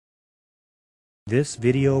This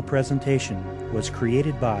video presentation was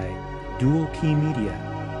created by Dual Key Media,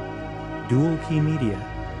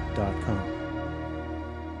 dualkeymedia.com.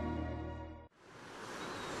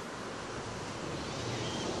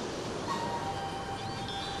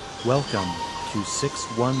 Welcome to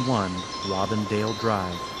 611 Robindale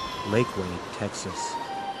Drive, Lakeway, Texas.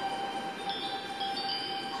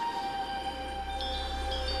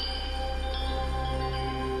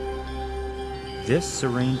 This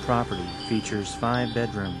serene property features 5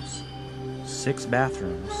 bedrooms, 6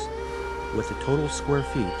 bathrooms, with a total square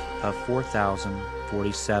feet of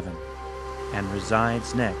 4,047, and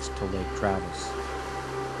resides next to Lake Travis.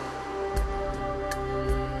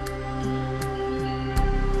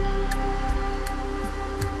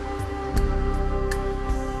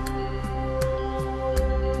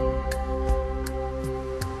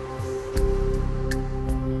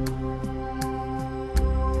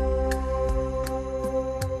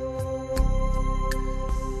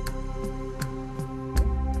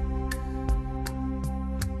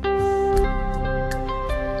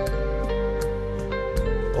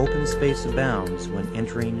 Open space abounds when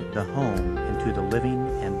entering the home into the living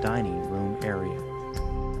and dining room area.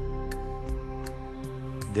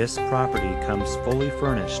 This property comes fully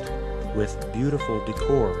furnished with beautiful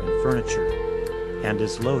decor and furniture and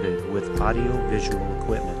is loaded with audio-visual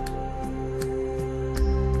equipment.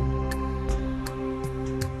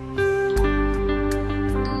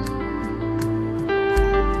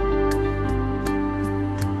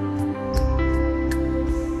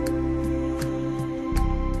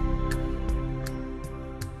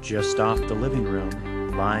 Just off the living room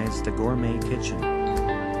lies the gourmet kitchen.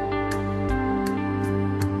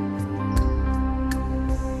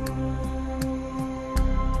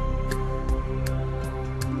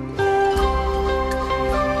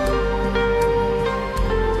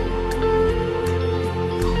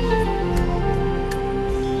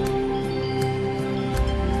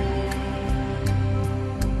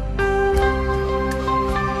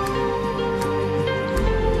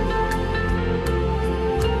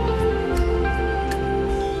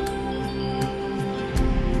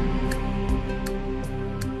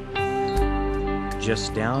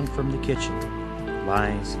 Just down from the kitchen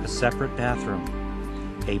lies a separate bathroom,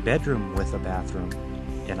 a bedroom with a bathroom,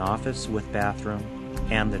 an office with bathroom,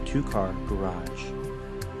 and the 2-car garage.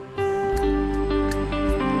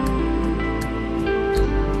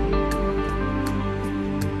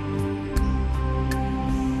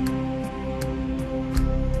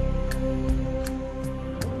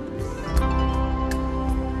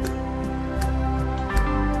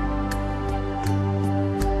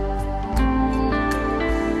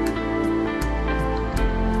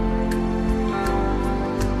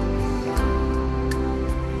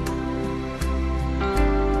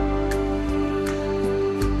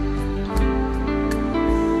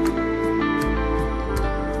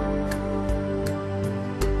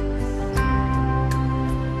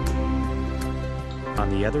 On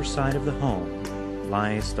the other side of the home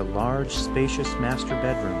lies the large, spacious master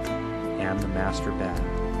bedroom and the master bath.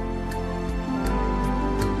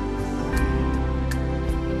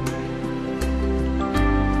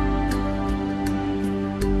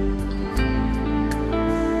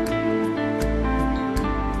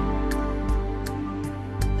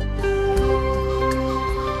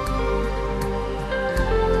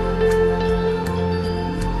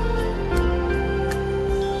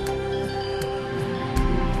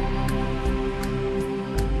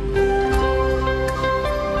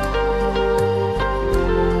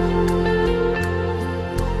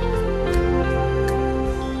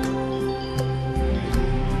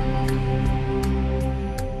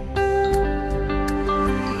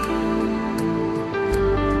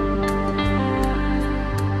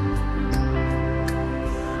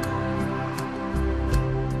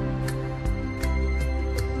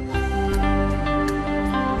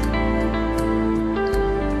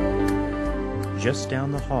 Just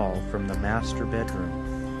down the hall from the master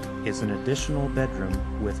bedroom is an additional bedroom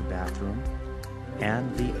with a bathroom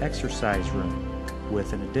and the exercise room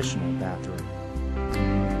with an additional bathroom.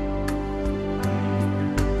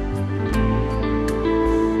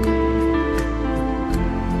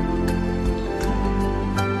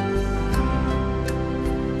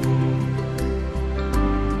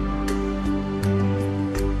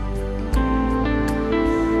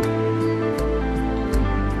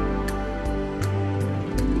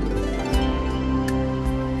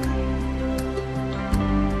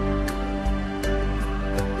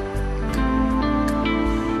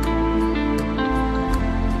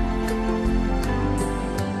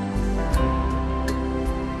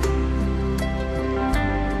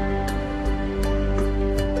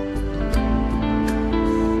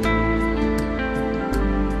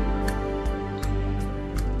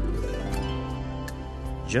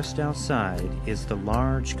 Just outside is the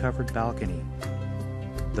large covered balcony,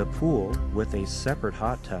 the pool with a separate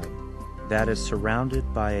hot tub that is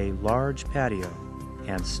surrounded by a large patio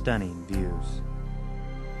and stunning views.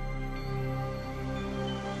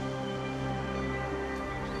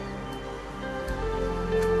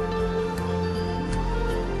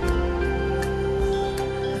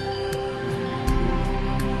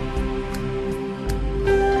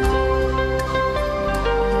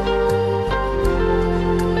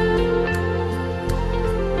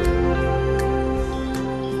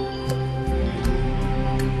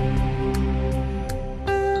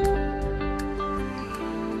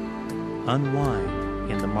 Unwind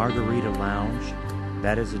in the Margarita Lounge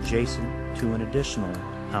that is adjacent to an additional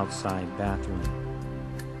outside bathroom.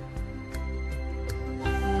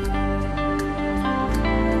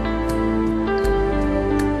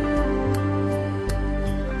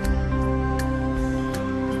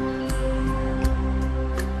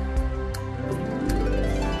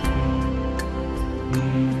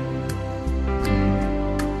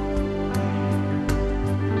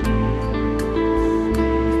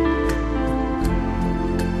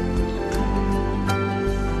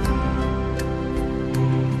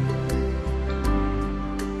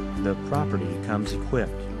 The property comes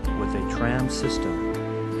equipped with a tram system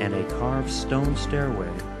and a carved stone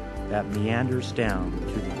stairway that meanders down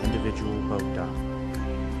to the individual boat dock.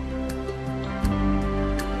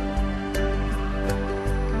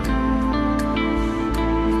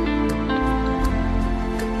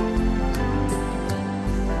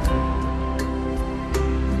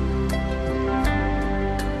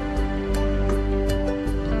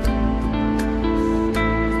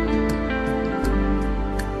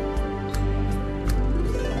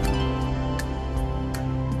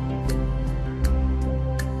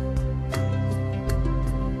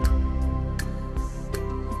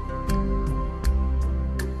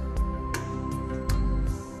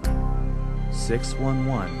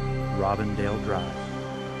 (611) Robindale Drive,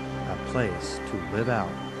 a place to live out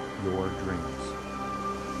your dreams.